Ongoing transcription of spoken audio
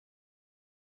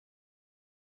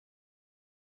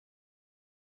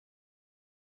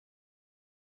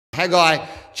Haggai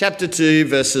chapter 2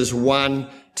 verses 1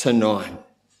 to 9.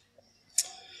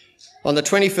 On the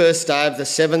 21st day of the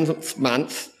 7th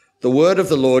month, the word of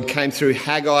the Lord came through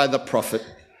Haggai the prophet.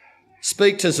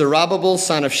 Speak to Zerubbabel,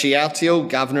 son of Shealtiel,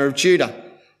 governor of Judah,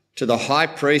 to the high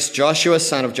priest Joshua,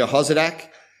 son of Jehozadak,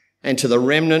 and to the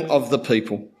remnant of the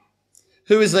people.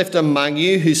 Who is left among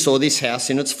you who saw this house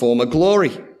in its former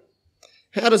glory?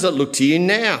 How does it look to you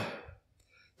now?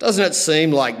 Doesn't it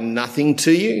seem like nothing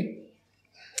to you?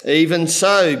 Even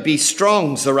so, be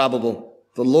strong, Zerubbabel,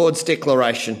 the Lord's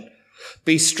declaration.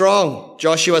 Be strong,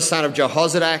 Joshua, son of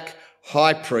Jehozadak,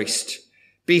 high priest.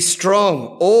 Be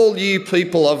strong, all you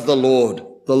people of the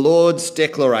Lord's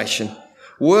declaration.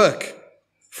 Work,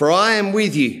 for I am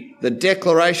with you, the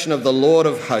declaration of the Lord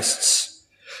of hosts.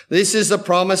 This is the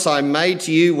promise I made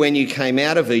to you when you came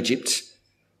out of Egypt,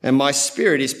 and my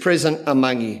spirit is present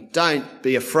among you. Don't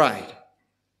be afraid.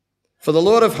 For the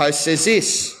Lord of hosts says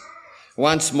this,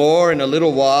 once more in a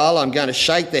little while I'm going to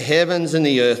shake the heavens and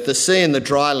the earth, the sea and the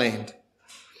dry land.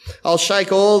 I'll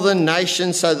shake all the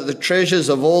nations so that the treasures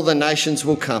of all the nations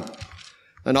will come,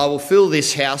 and I will fill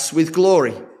this house with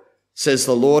glory, says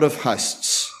the Lord of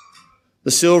hosts.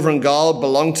 The silver and gold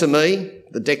belong to me,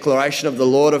 the declaration of the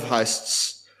Lord of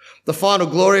hosts. The final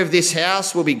glory of this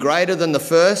house will be greater than the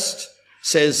first,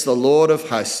 says the Lord of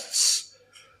hosts.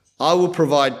 I will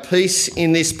provide peace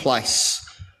in this place,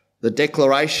 the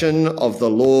declaration of the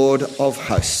Lord of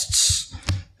hosts.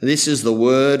 This is the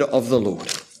word of the Lord.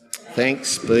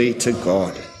 Thanks be to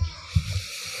God.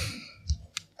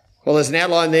 Well, there's an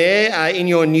outline there in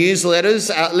your newsletters.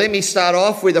 Let me start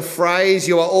off with a phrase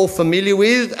you are all familiar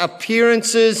with.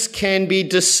 Appearances can be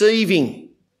deceiving.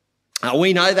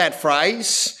 We know that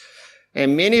phrase,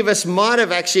 and many of us might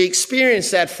have actually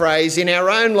experienced that phrase in our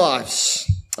own lives,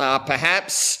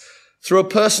 perhaps through a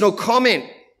personal comment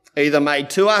either made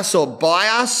to us or by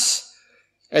us,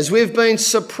 as we've been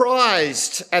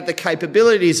surprised at the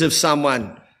capabilities of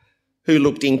someone who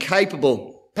looked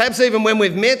incapable. Perhaps even when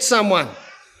we've met someone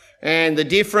and the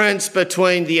difference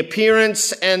between the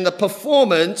appearance and the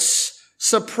performance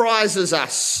surprises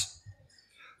us.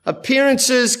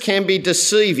 Appearances can be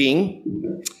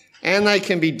deceiving and they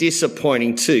can be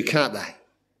disappointing too, can't they?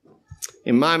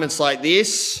 In moments like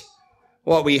this,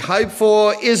 what we hope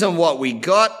for isn't what we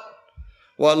got.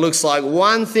 What looks like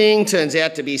one thing turns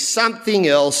out to be something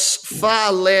else,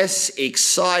 far less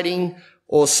exciting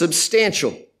or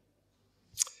substantial.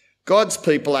 God's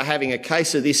people are having a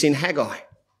case of this in Haggai.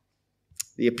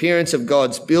 The appearance of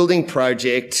God's building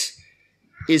project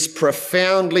is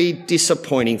profoundly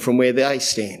disappointing from where they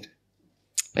stand.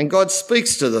 And God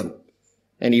speaks to them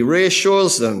and he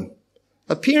reassures them.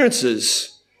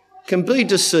 Appearances can be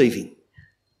deceiving.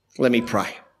 Let me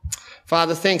pray.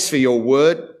 Father, thanks for your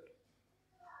word.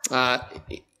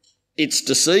 It's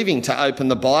deceiving to open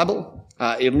the Bible.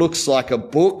 It looks like a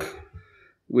book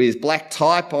with black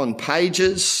type on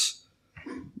pages,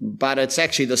 but it's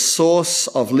actually the source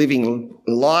of living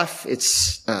life.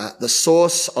 It's the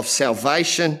source of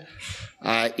salvation.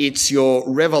 It's your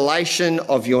revelation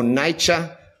of your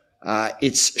nature.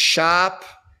 It's sharp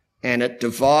and it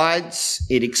divides,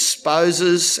 it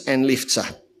exposes and lifts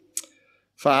up.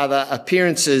 Father,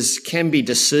 appearances can be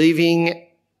deceiving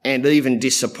and even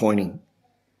disappointing.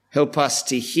 Help us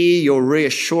to hear your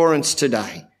reassurance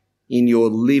today in your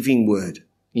living word.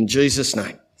 In Jesus'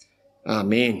 name,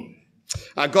 amen.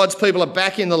 God's people are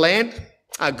back in the land.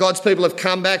 God's people have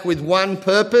come back with one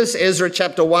purpose, Ezra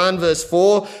chapter 1 verse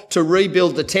 4, to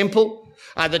rebuild the temple.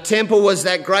 The temple was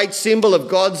that great symbol of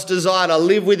God's desire to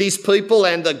live with his people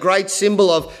and the great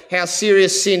symbol of how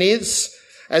serious sin is.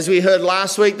 As we heard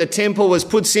last week, the temple was,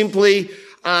 put simply,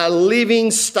 a living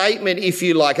statement, if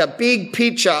you like, a big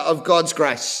picture of God's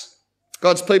grace.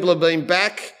 God's people have been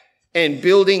back and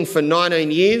building for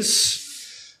 19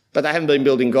 years, but they haven't been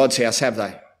building God's house, have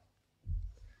they?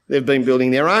 They've been building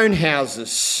their own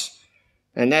houses,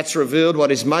 and that's revealed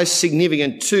what is most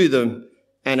significant to them,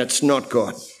 and it's not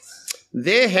God.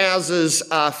 Their houses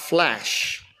are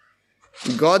flash.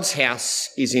 God's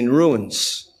house is in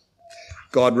ruins.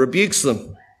 God rebukes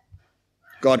them.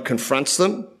 God confronts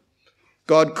them.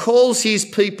 God calls his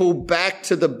people back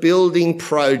to the building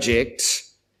project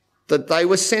that they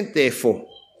were sent there for,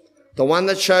 the one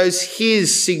that shows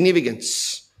his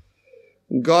significance.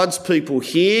 God's people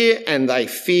hear and they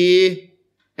fear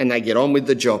and they get on with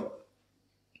the job.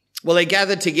 Well, they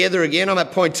gathered together again. I'm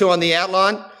at point 2 on the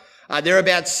outline. They're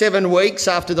about 7 weeks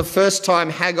after the first time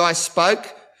Haggai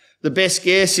spoke. The best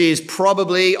guess is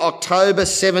probably October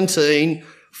 17,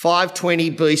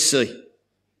 520 BC.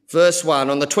 Verse 1,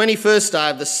 on the 21st day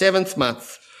of the 7th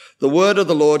month, the word of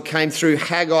the Lord came through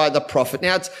Haggai the prophet.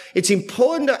 Now, it's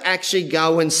important to actually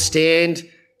go and stand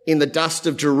in the dust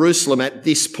of Jerusalem at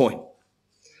this point.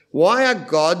 Why are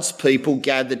God's people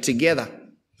gathered together?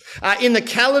 In the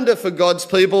calendar for God's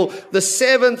people, the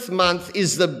seventh month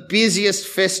is the busiest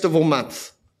festival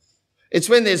month. It's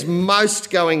when there's most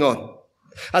going on.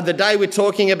 The day we're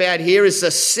talking about here is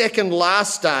the second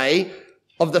last day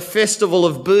of the Festival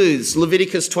of Booths,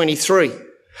 Leviticus 23.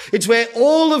 It's where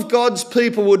all of God's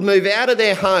people would move out of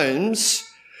their homes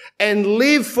and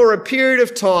live for a period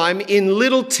of time in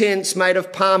little tents made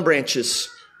of palm branches,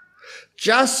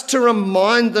 just to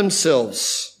remind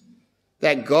themselves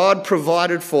that God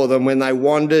provided for them when they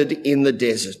wandered in the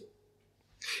desert.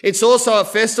 It's also a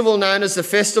festival known as the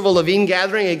Festival of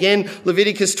Ingathering, again,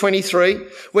 Leviticus 23,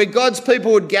 where God's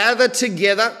people would gather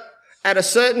together at a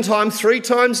certain time, 3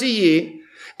 times a year,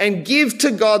 and give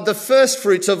to God the first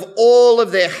fruits of all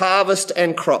of their harvest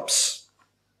and crops.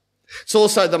 It's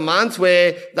also the month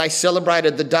where they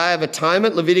celebrated the Day of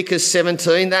Atonement, Leviticus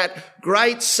 17, that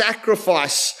great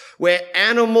sacrifice where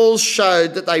animals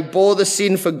showed that they bore the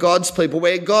sin for God's people,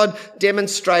 where God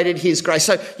demonstrated his grace.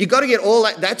 So you've got to get all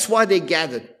that. That's why they're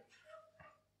gathered.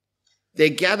 They're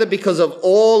gathered because of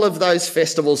all of those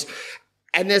festivals.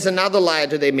 And there's another layer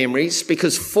to their memories,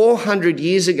 because 400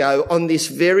 years ago on this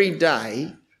very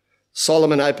day,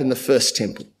 Solomon opened the first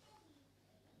temple.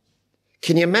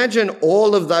 Can you imagine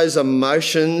all of those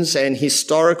emotions and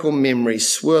historical memories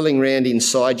swirling around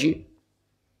inside you?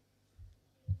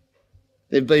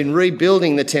 They've been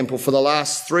rebuilding the temple for the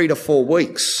last 3 to 4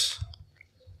 weeks.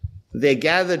 They're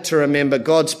gathered to remember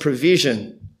God's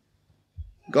provision,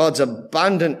 God's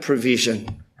abundant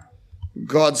provision,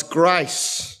 God's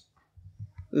grace,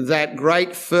 that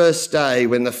great first day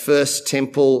when the first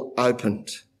temple opened.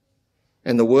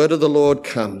 And the word of the Lord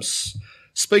comes.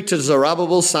 Speak to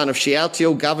Zerubbabel, son of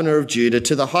Shealtiel, governor of Judah,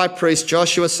 to the high priest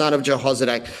Joshua, son of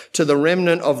Jehozadak, to the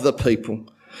remnant of the people.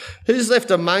 Who's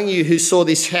left among you who saw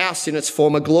this house in its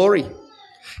former glory?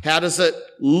 How does it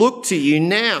look to you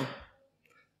now?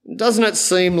 Doesn't it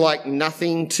seem like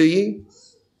nothing to you?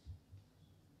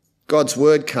 God's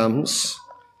word comes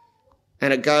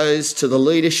and it goes to the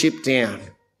leadership down.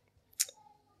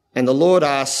 And the Lord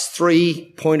asks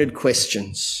 3 pointed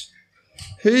questions.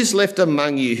 Who's left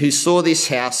among you who saw this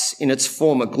house in its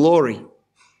former glory?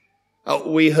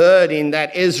 We heard in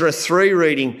that Ezra 3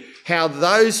 reading how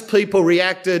those people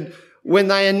reacted when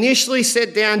they initially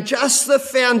set down just the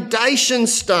foundation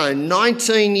stone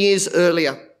 19 years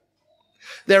earlier.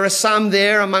 There are some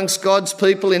there amongst God's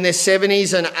people in their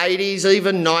 70s and 80s,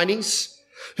 even 90s,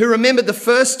 who remembered the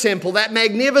first temple, that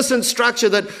magnificent structure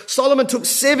that Solomon took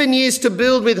 7 years to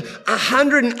build with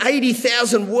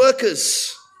 180,000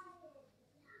 workers.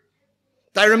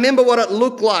 They remember what it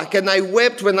looked like, and they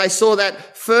wept when they saw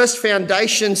that first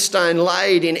foundation stone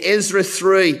laid in Ezra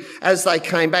 3 as they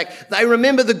came back. They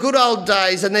remember the good old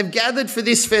days, and they've gathered for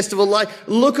this festival. Like,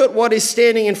 look at what is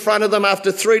standing in front of them after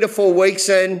 3 to 4 weeks,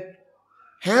 and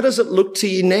how does it look to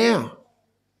you now?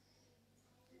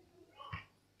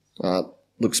 Well,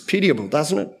 it looks pitiable,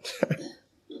 doesn't it?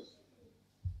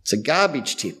 It's a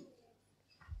garbage tip.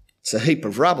 It's a heap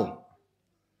of rubble.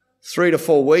 3 to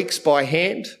 4 weeks by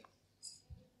hand.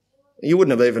 You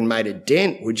wouldn't have even made a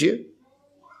dent, would you?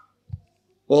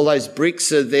 All those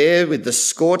bricks are there with the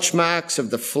scorch marks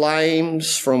of the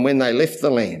flames from when they left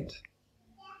the land.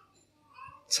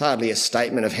 It's hardly a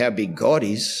statement of how big God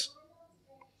is.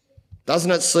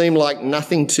 Doesn't it seem like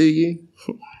nothing to you?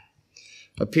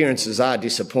 Appearances are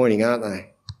disappointing, aren't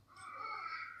they?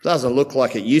 Doesn't look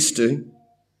like it used to.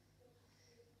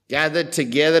 Gathered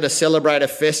together to celebrate a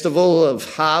festival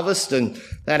of harvest, and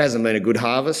that hasn't been a good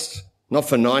harvest. Not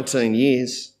for 19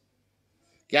 years.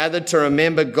 Gathered to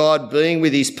remember God being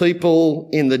with his people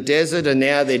in the desert, and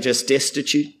now they're just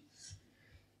destitute.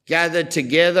 Gathered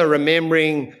together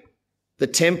remembering the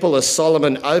temple as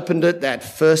Solomon opened it that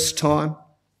first time.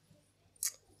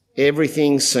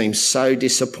 Everything seems so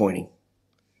disappointing.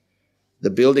 The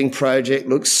building project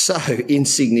looks so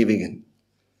insignificant.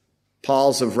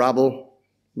 Piles of rubble,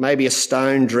 maybe a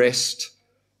stone dressed,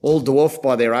 all dwarfed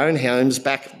by their own homes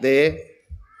back there,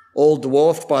 all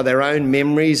dwarfed by their own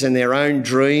memories and their own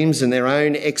dreams and their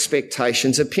own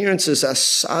expectations. Appearances are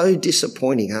so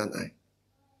disappointing, aren't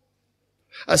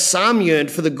they? Some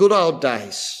yearned for the good old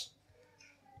days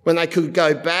when they could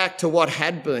go back to what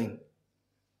had been,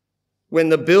 when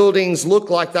the buildings looked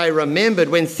like they remembered,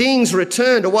 when things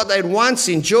returned to what they'd once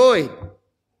enjoyed.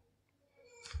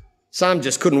 Some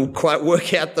just couldn't quite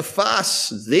work out the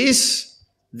fuss. This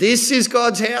is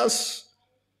God's house.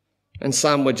 And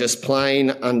some were just plain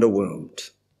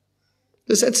underwhelmed.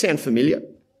 Does that sound familiar?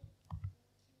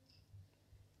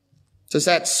 Does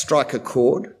that strike a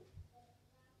chord?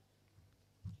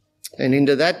 And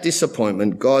into that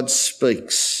disappointment, God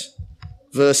speaks.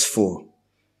 Verse 4,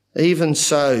 even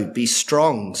so, be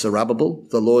strong, Zerubbabel,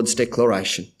 the Lord's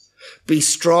declaration. Be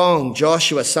strong,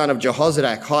 Joshua, son of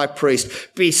Jehozadak, high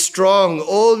priest. Be strong,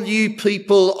 all you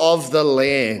people of the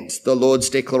land, the Lord's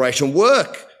declaration.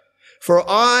 Work, for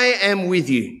I am with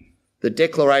you, the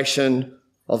declaration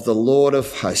of the Lord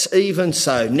of hosts. Even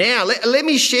so. Now, let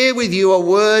me share with you a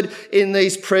word in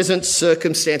these present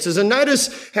circumstances. And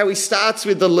notice how he starts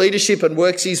with the leadership and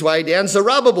works his way down.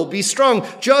 Zerubbabel, be strong.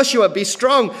 Joshua, be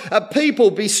strong.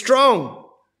 People, be strong.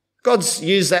 God's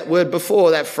used that word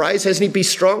before, that phrase, hasn't he? Be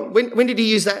strong. When did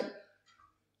he use that?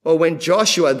 Well, when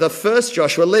Joshua, the first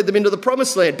Joshua, led them into the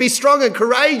promised land. Be strong and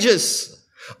courageous.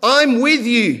 I'm with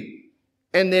you.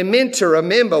 And they're meant to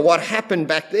remember what happened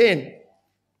back then.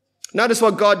 Notice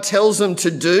what God tells them to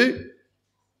do.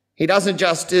 He doesn't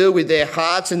just deal with their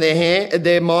hearts and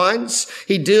their minds.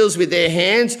 He deals with their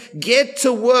hands. Get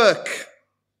to work.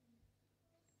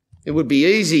 It would be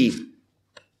easy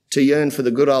to yearn for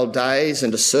the good old days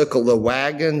and to circle the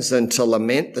wagons and to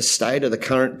lament the state of the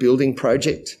current building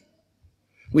project.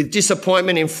 With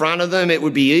disappointment in front of them, it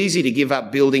would be easy to give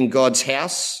up building God's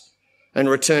house and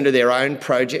return to their own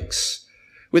projects.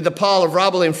 With the pile of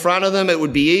rubble in front of them, it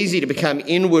would be easy to become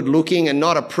inward looking and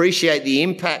not appreciate the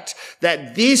impact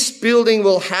that this building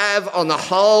will have on the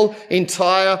whole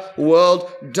entire world.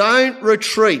 Don't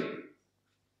retreat.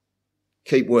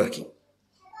 Keep working.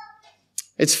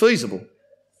 It's feasible.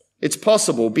 It's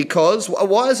possible because,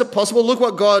 why is it possible? Look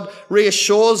what God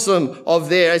reassures them of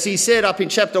there. As he said up in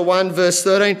chapter 1, verse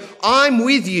 13, I'm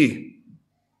with you.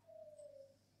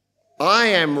 I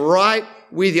am right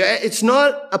with you. It's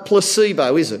not a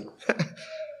placebo, is it?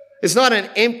 It's not an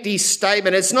empty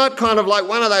statement. It's not kind of like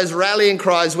one of those rallying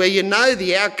cries where you know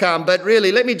the outcome, but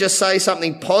really, let me just say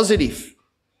something positive.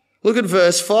 Look at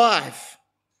verse 5.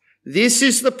 This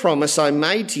is the promise I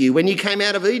made to you when you came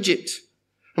out of Egypt.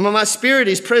 And when my spirit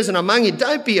is present among you,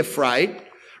 don't be afraid.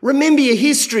 Remember your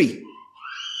history.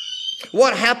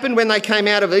 What happened when they came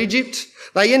out of Egypt?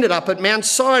 They ended up at Mount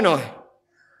Sinai.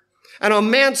 And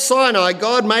on Mount Sinai,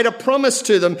 God made a promise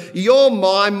to them. You're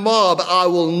my mob. I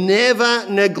will never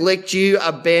neglect you,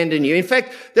 abandon you. In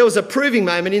fact, there was a proving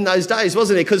moment in those days,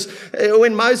 wasn't there? Because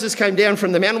when Moses came down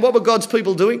from the mountain, what were God's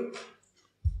people doing?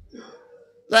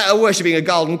 They were worshipping a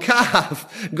golden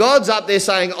calf. God's up there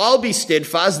saying, I'll be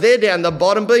steadfast. They're down the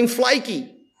bottom being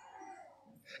flaky.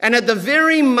 And at the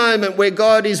very moment where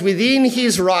God is within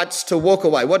his rights to walk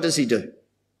away, what does he do?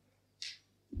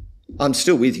 I'm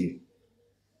still with you.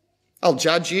 I'll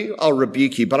judge you, I'll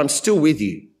rebuke you, but I'm still with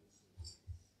you.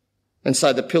 And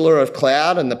so the pillar of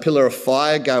cloud and the pillar of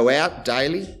fire go out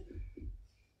daily.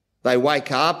 They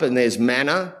wake up and there's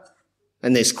manna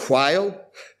and there's quail.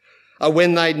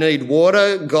 When they need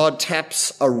water, God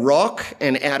taps a rock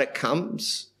and out it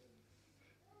comes.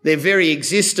 Their very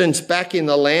existence back in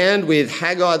the land with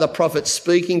Haggai the prophet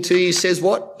speaking to you says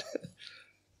what?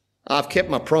 I've kept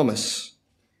my promise.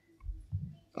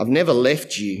 I've never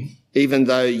left you. Even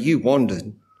though you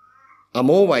wandered, I'm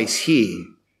always here.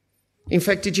 In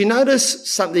fact, did you notice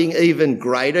something even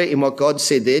greater in what God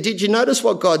said there? Did you notice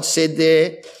what God said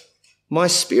there? My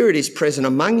spirit is present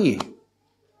among you.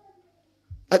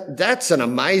 That's an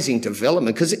amazing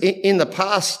development because in the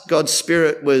past, God's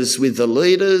spirit was with the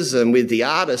leaders and with the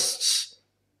artists.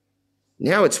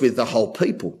 Now it's with the whole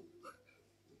people.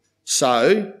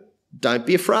 So don't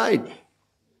be afraid.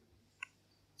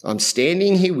 I'm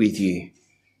standing here with you.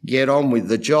 Get on with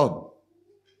the job.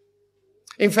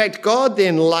 In fact, God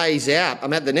then lays out,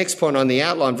 I'm at the next point on the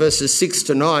outline, verses 6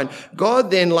 to 9. God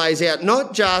then lays out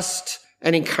not just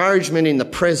an encouragement in the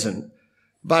present,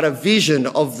 but a vision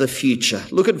of the future.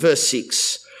 Look at verse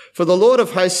 6. For the Lord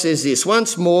of hosts says this,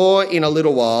 once more in a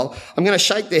little while, I'm going to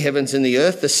shake the heavens and the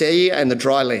earth, the sea and the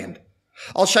dry land.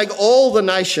 I'll shake all the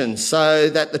nations so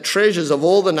that the treasures of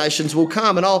all the nations will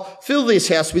come, and I'll fill this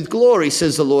house with glory,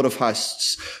 says the Lord of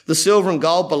hosts. The silver and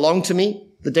gold belong to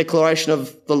me, the declaration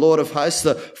of the Lord of hosts.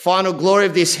 The final glory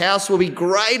of this house will be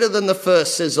greater than the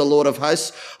first, says the Lord of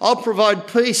hosts. I'll provide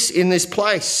peace in this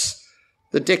place,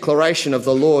 the declaration of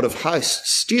the Lord of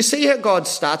hosts. Do you see how God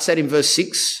starts that in verse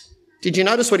 6? Did you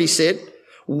notice what he said?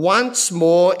 Once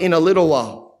more in a little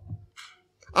while.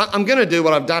 I'm going to do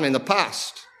what I've done in the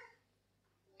past.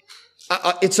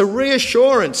 It's a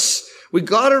reassurance. We've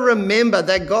got to remember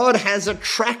that God has a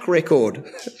track record.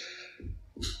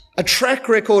 A track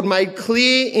record made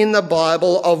clear in the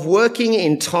Bible of working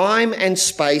in time and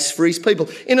space for his people.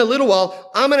 In a little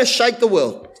while, I'm going to shake the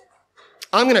world.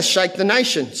 I'm going to shake the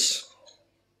nations.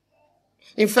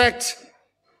 In fact,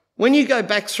 when you go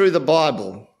back through the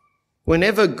Bible,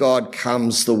 Whenever God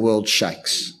comes, the world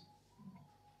shakes.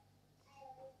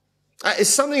 It's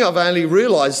something I've only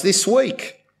realised this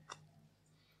week.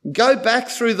 Go back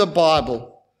through the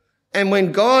Bible, and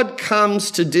when God comes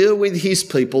to deal with his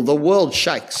people, the world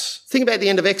shakes. Think about the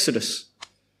end of Exodus.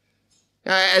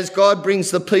 As God brings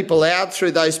the people out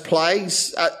through those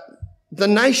plagues, the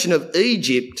nation of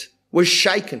Egypt was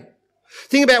shaken.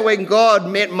 Think about when God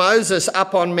met Moses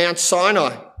up on Mount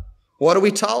Sinai. What are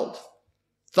we told?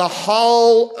 The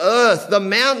whole earth, the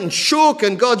mountain shook,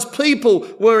 and God's people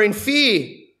were in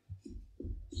fear.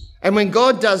 And when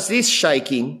God does this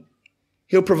shaking,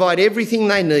 he'll provide everything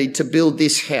they need to build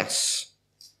this house.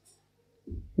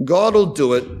 God will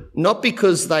do it not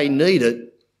because they need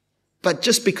it, but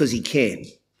just because he can.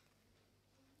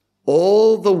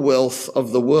 All the wealth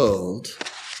of the world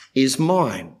is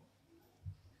mine.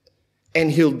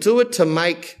 And he'll do it to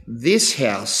make this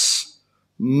house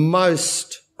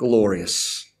most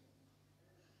glorious.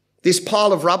 This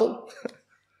pile of rubble,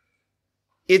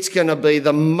 it's going to be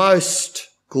the most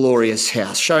glorious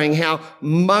house, showing how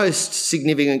most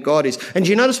significant God is. And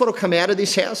do you notice what will come out of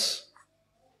this house?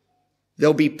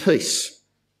 There'll be peace.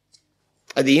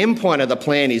 The end point of the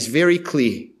plan is very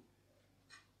clear.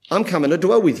 I'm coming to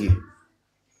dwell with you.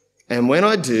 And when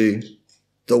I do,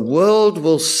 the world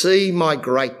will see my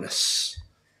greatness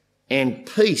and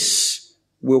peace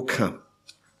will come.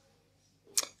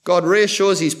 God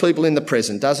reassures his people in the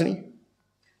present, doesn't he?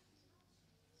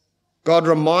 God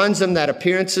reminds them that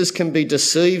appearances can be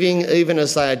deceiving even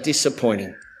as they are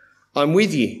disappointing. I'm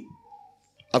with you.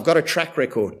 I've got a track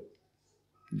record.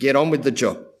 Get on with the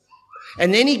job.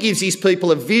 And then he gives his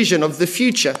people a vision of the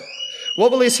future.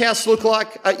 What will this house look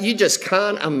like? You just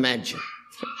can't imagine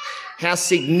how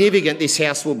significant this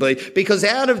house will be, because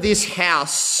out of this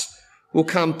house will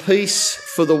come peace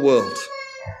for the world.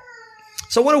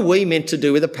 So what are we meant to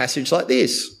do with a passage like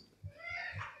this?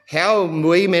 How are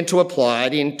we meant to apply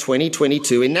it in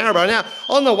 2022 in Narrabri? Now,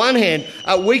 on the one hand,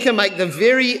 we can make the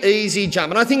very easy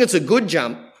jump, and I think it's a good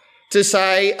jump, to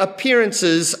say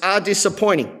appearances are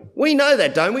disappointing. We know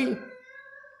that, don't we?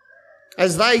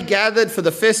 As they gathered for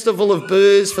the festival of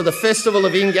booths, for the festival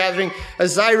of ingathering,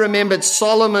 as they remembered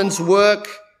Solomon's work,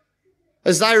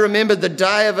 as they remembered the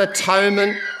Day of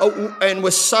Atonement and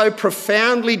were so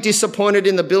profoundly disappointed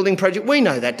in the building project, we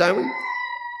know that, don't we?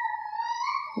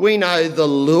 We know the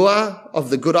lure of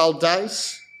the good old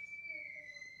days.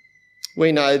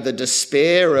 We know the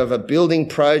despair of a building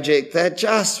project that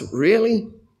just really,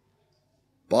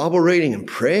 Bible reading and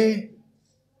prayer.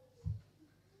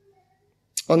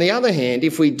 On the other hand,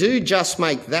 if we do just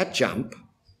make that jump,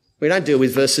 we don't deal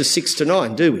with verses 6 to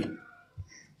 9, do we?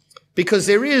 Because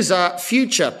there is a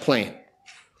future plan.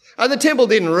 The temple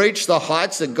didn't reach the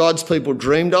heights that God's people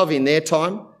dreamed of in their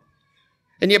time.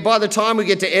 And yet by the time we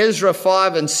get to Ezra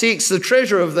 5 and 6, the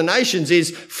treasure of the nations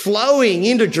is flowing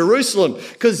into Jerusalem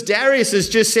because Darius has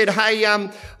just said, hey,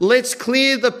 let's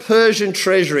clear the Persian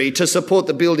treasury to support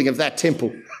the building of that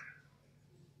temple.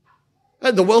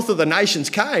 And the wealth of the nations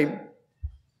came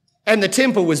and the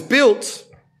temple was built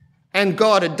and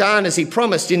God had done as he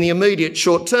promised in the immediate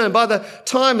short term. By the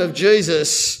time of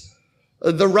Jesus,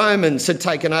 the Romans had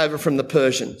taken over from the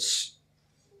Persians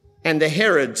and the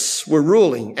Herods were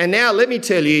ruling. And now let me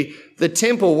tell you, the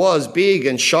temple was big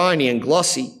and shiny and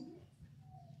glossy.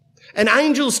 And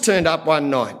angels turned up one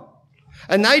night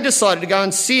and they decided to go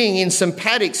and sing in some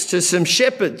paddocks to some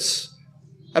shepherds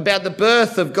about the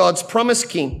birth of God's promised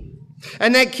king.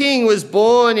 And that king was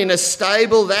born in a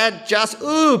stable that just,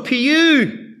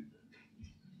 pew.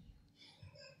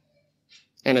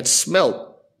 And it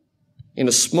smelt in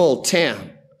a small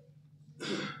town,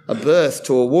 a birth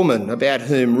to a woman about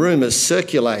whom rumours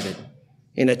circulated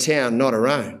in a town not her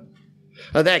own.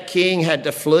 That king had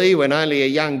to flee when only a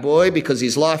young boy because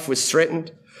his life was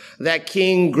threatened. That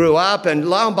king grew up and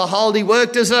lo and behold, he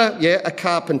worked as a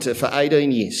carpenter for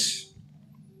 18 years.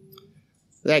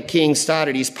 That king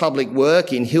started his public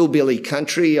work in hillbilly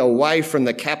country away from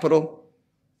the capital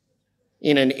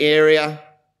in an area,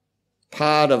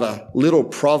 part of a little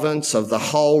province of the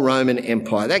whole Roman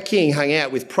Empire. That king hung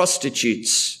out with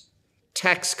prostitutes,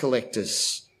 tax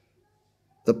collectors,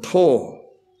 the poor,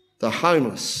 the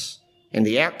homeless, and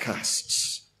the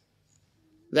outcasts.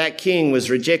 That king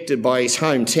was rejected by his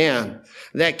hometown.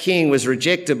 That king was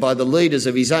rejected by the leaders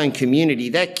of his own community.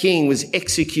 That king was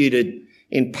executed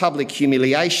in public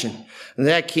humiliation.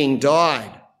 That king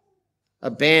died,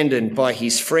 abandoned by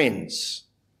his friends.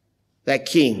 That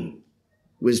king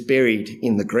was buried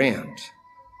in the ground.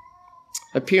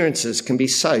 Appearances can be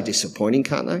so disappointing,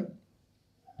 can't they?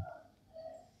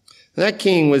 That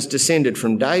king was descended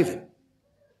from David.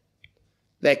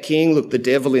 That king looked the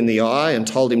devil in the eye and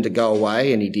told him to go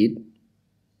away, and he did.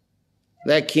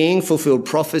 That king fulfilled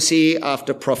prophecy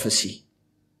after prophecy.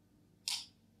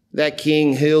 That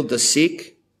king healed the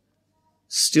sick,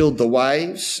 stilled the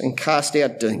waves, and cast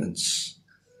out demons.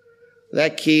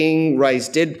 That king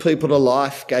raised dead people to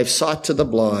life, gave sight to the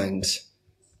blind,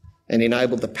 and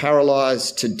enabled the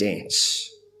paralysed to dance.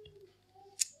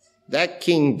 That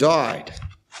king died,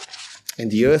 and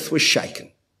the earth was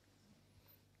shaken.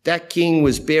 That king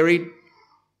was buried,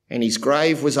 and his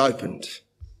grave was opened,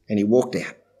 and he walked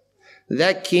out.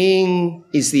 That king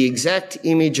is the exact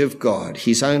image of God,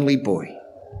 his only boy.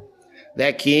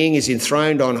 That king is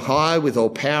enthroned on high with all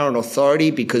power and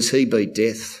authority because he beat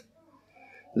death.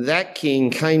 That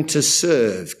king came to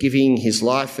serve, giving his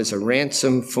life as a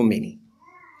ransom for many.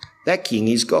 That king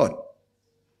is God,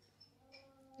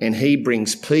 and he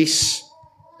brings peace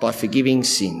by forgiving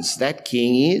sins. That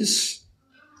king is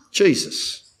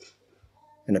Jesus.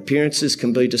 And appearances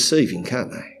can be deceiving,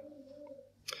 can't they?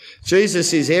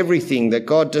 Jesus is everything that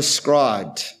God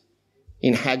described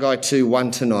in Haggai 2,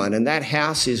 1-9, and that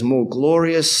house is more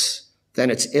glorious than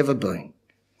it's ever been.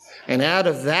 And out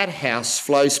of that house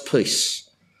flows peace.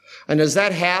 And as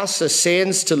that house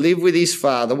ascends to live with his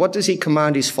Father, what does he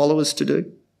command his followers to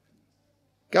do?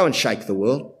 Go and shake the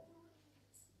world.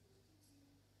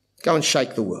 Go and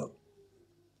shake the world,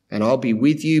 and I'll be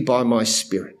with you by my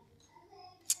Spirit.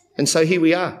 And so here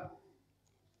we are.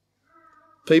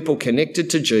 People connected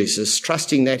to Jesus,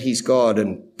 trusting that he's God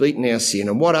and beaten our sin.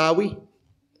 And what are we?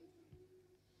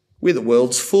 We're the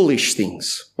world's foolish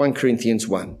things, 1 Corinthians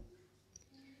 1.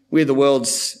 We're the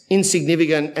world's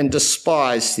insignificant and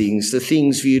despised things, the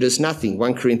things viewed as nothing,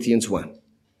 1 Corinthians 1.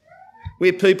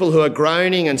 We're people who are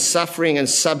groaning and suffering and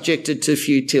subjected to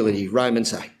futility,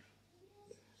 Romans 8.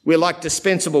 We're like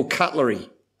dispensable cutlery,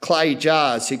 clay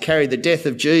jars who carry the death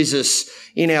of Jesus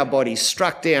in our bodies,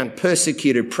 struck down,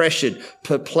 persecuted, pressured,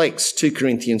 perplexed, 2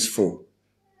 Corinthians 4.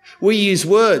 We use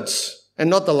words and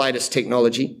not the latest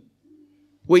technology.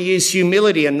 We use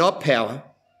humility and not power.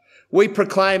 We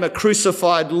proclaim a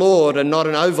crucified Lord and not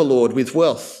an overlord with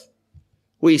wealth.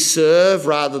 We serve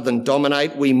rather than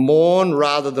dominate. We mourn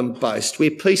rather than boast.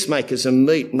 We're peacemakers and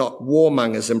meek, not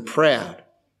warmongers and proud.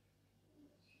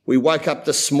 We woke up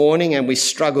this morning and we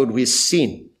struggled with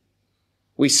sin.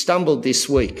 We stumbled this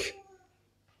week,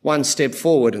 1 step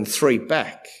forward and 3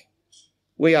 back.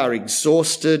 We are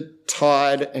exhausted,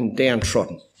 tired and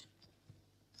downtrodden.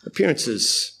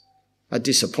 Appearances are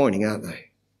disappointing, aren't they?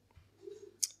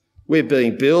 We're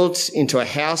being built into a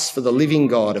house for the living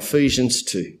God, Ephesians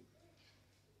 2.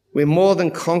 We're more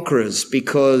than conquerors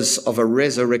because of a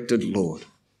resurrected Lord.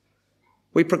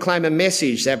 We proclaim a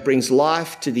message that brings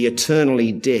life to the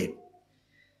eternally dead.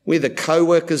 We're the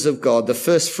co-workers of God, the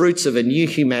first fruits of a new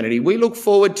humanity. We look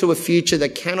forward to a future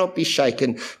that cannot be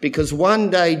shaken because one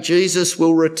day Jesus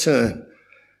will return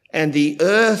and the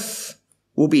earth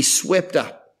will be swept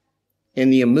up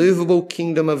and the immovable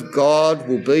kingdom of God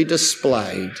will be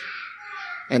displayed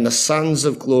and the sons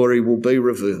of glory will be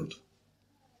revealed.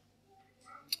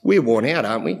 We're worn out,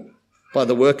 aren't we, by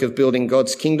the work of building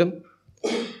God's kingdom?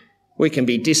 We can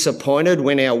be disappointed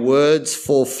when our words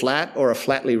fall flat or are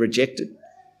flatly rejected.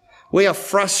 We are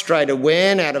frustrated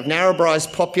when, out of Narrabri's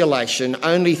population,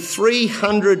 only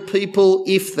 300 people,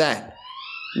 if that,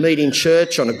 meet in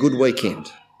church on a good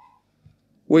weekend.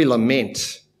 We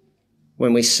lament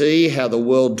when we see how the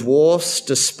world dwarfs,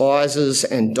 despises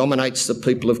and dominates the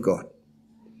people of God.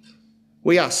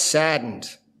 We are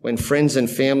saddened when friends and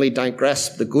family don't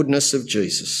grasp the goodness of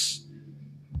Jesus.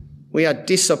 We are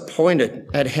disappointed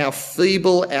at how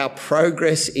feeble our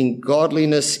progress in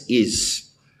godliness is.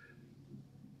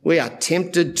 We are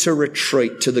tempted to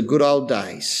retreat to the good old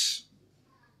days.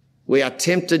 We are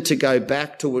tempted to go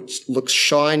back to what looks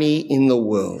shiny in the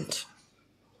world.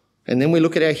 And then we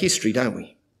look at our history, don't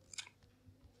we?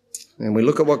 And we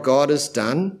look at what God has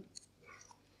done.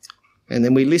 And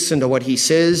then we listen to what he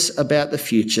says about the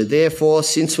future. Therefore,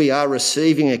 since we are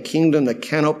receiving a kingdom that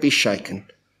cannot be shaken,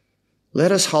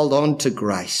 let us hold on to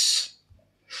grace.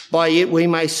 By it we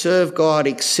may serve God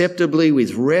acceptably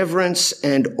with reverence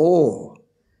and awe,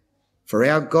 for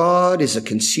our God is a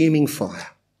consuming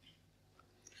fire.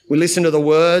 We listen to the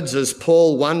words as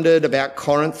Paul wondered about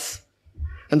Corinth,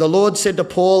 and the Lord said to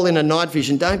Paul in a night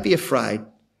vision, don't be afraid.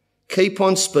 Keep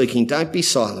on speaking, don't be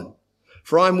silent,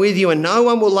 for I'm with you and no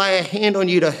one will lay a hand on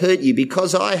you to hurt you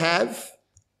because I have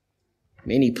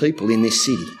many people in this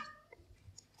city.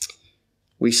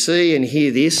 We see and hear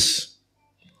this,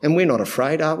 and we're not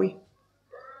afraid, are we?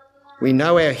 We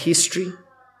know our history,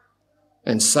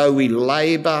 and so we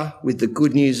labour with the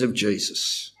good news of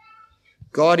Jesus.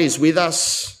 God is with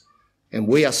us, and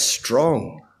we are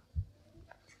strong.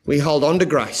 We hold on to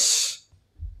grace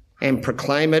and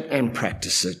proclaim it and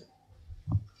practice it.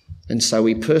 And so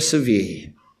we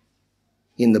persevere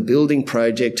in the building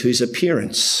project whose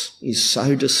appearance is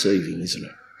so deceiving, isn't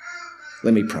it?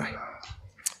 Let me pray.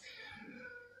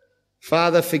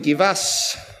 Father, forgive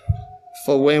us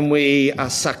for when we are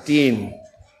sucked in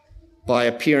by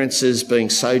appearances being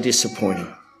so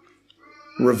disappointing.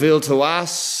 Reveal to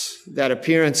us that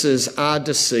appearances are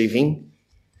deceiving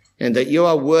and that you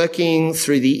are working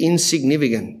through the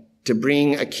insignificant to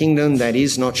bring a kingdom that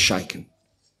is not shaken.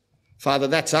 Father,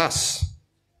 that's us,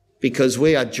 because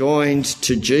we are joined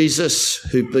to Jesus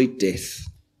who beat death.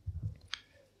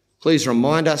 Please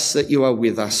remind us that you are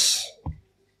with us.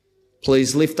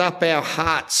 Please lift up our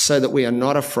hearts so that we are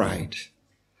not afraid.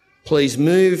 Please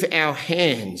move our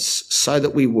hands so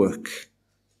that we work.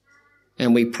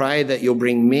 And we pray that you'll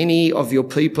bring many of your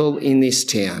people in this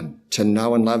town to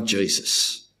know and love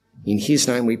Jesus. In his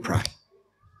name we pray.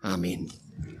 Amen.